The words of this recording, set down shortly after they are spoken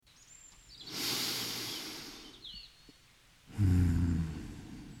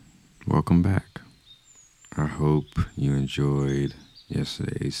Welcome back. I hope you enjoyed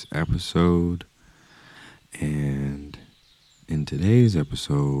yesterday's episode. And in today's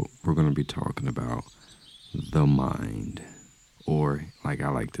episode, we're going to be talking about the mind, or like I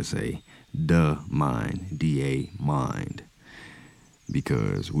like to say, the mind, D-A, mind,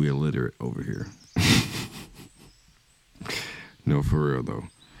 because we're illiterate over here. No, for real though.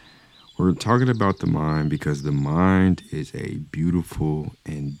 We're talking about the mind because the mind is a beautiful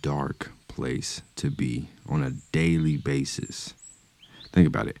and dark place to be on a daily basis. Think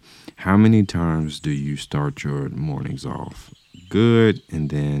about it. How many times do you start your mornings off good and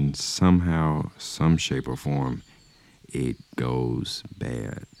then somehow, some shape or form, it goes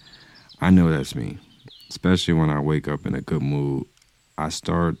bad? I know that's me, especially when I wake up in a good mood. I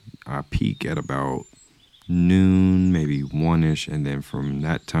peak at about noon, maybe one-ish, and then from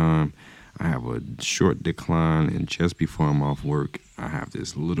that time, I have a short decline, and just before I'm off work, I have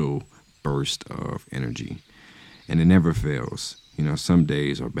this little burst of energy, and it never fails. Some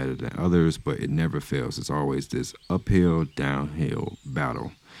days are better than others, but it never fails. It's always this uphill, downhill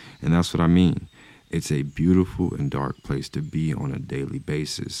battle, and that's what I mean. It's a beautiful and dark place to be on a daily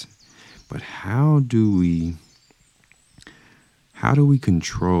basis. But how do we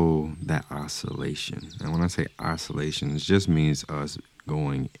control that oscillation? And when I say oscillation, it just means us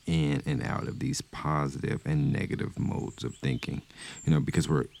going in and out of these positive and negative modes of thinking. Because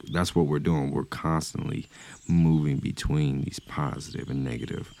that's what we're doing. We're constantly moving between these positive and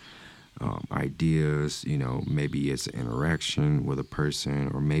negative ideas. Maybe it's an interaction with a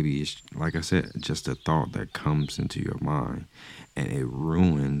person, or maybe it's, like I said, just a thought that comes into your mind, and it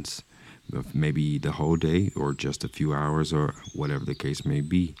ruins maybe the whole day or just a few hours or whatever the case may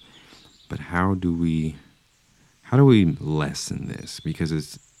be. But how do we lessen this?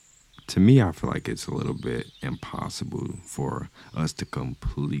 Because to me, I feel like it's a little bit impossible for us to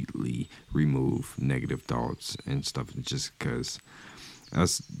completely remove negative thoughts and stuff, just because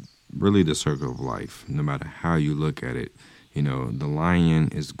that's really the circle of life. No matter how you look at it, the lion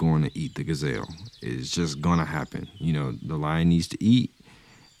is going to eat the gazelle. It's just going to happen. The lion needs to eat,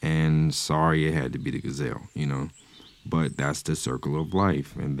 and sorry it had to be the gazelle, But that's the circle of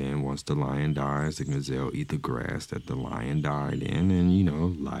life. And then once the lion dies, the gazelle eat the grass that the lion died in.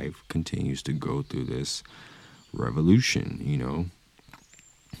 And, life continues to go through this revolution,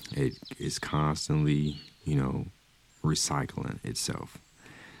 It is constantly, recycling itself.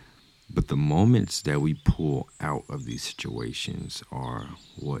 But the moments that we pull out of these situations are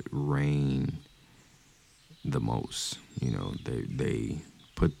what reign the most.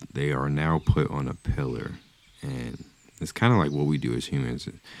 They are now put on a pillar, and it's kind of like what we do as humans.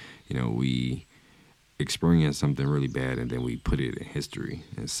 We experience something really bad, and then we put it in history.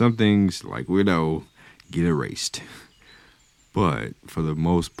 And some things, like weirdo, get erased. But for the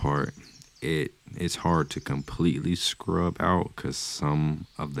most part, it's hard to completely scrub out, because some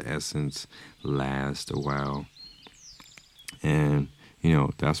of the essence lasts a while. And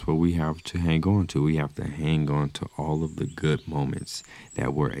that's what we have to hang on to. We have to hang on to all of the good moments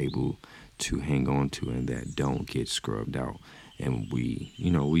that we're able to hang on to and that don't get scrubbed out. And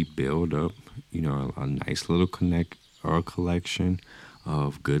we build up, a nice little collection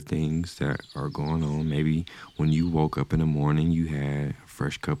of good things that are going on. Maybe when you woke up in the morning, you had a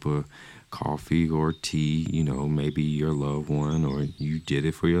fresh cup of coffee or tea, maybe your loved one, or you did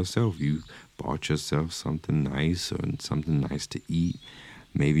it for yourself. You bought yourself something nice or something nice to eat.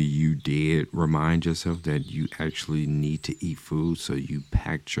 Maybe you did remind yourself that you actually need to eat food, so you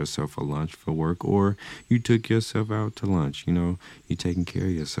packed yourself a lunch for work, or you took yourself out to lunch. You're taking care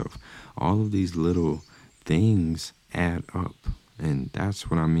of yourself. All of these little things add up, and that's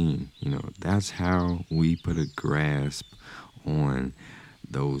what I mean. That's how we put a grasp on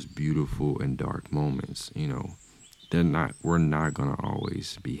those beautiful and dark moments. We're not going to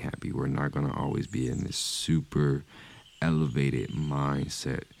always be happy. We're not going to always be in this super elevated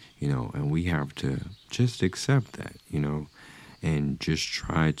mindset, and we have to just accept that, and just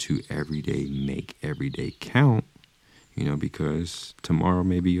try to make every day count, because tomorrow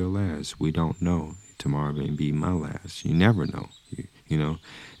may be your last. We don't know. Tomorrow may be my last. You never know.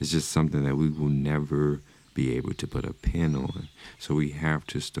 It's just something that we will never be able to put a pin on. So we have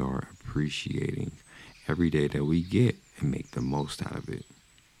to start appreciating every day that we get and make the most out of it.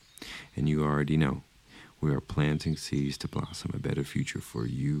 And you already know, we are planting seeds to blossom a better future for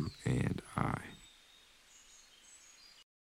you and I.